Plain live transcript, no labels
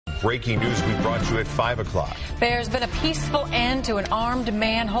breaking news we brought you at 5 o'clock. There's been a peaceful end to an armed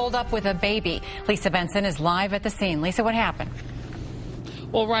man holed up with a baby. Lisa Benton is live at the scene. Lisa, what happened?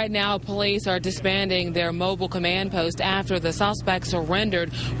 Well, right now, police are disbanding their mobile command post after the suspect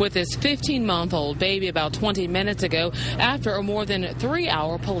surrendered with his 15-month-old baby about 20 minutes ago after a more than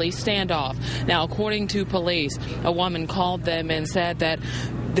 3-hour police standoff. Now, according to police, a woman called them and said that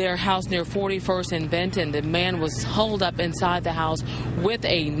their house near 41st and Benton, the man was holed up inside the house with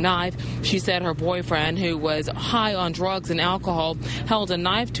a knife. She said her boyfriend, who was high on drugs and alcohol, held a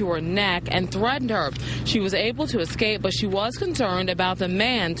knife to her neck and threatened her. She was able to escape, but she was concerned about the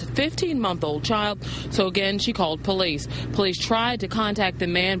man's 15-month-old child, so again she called police. Police tried to contact the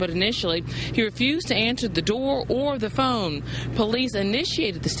man, but initially he refused to answer the door or the phone. Police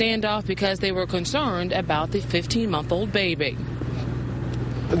initiated the standoff because they were concerned about the 15-month-old baby.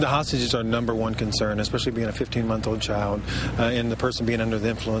 The hostage is our number one concern, especially being a 15-month-old child and the person being under the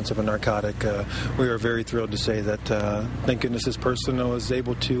influence of a narcotic. We are very thrilled to say that, thank goodness, this person was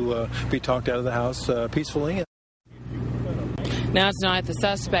able to be talked out of the house peacefully. Now tonight, the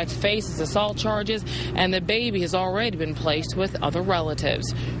suspect faces assault charges, and the baby has already been placed with other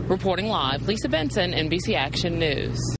relatives. Reporting live, Lisa Benton, NBC Action News.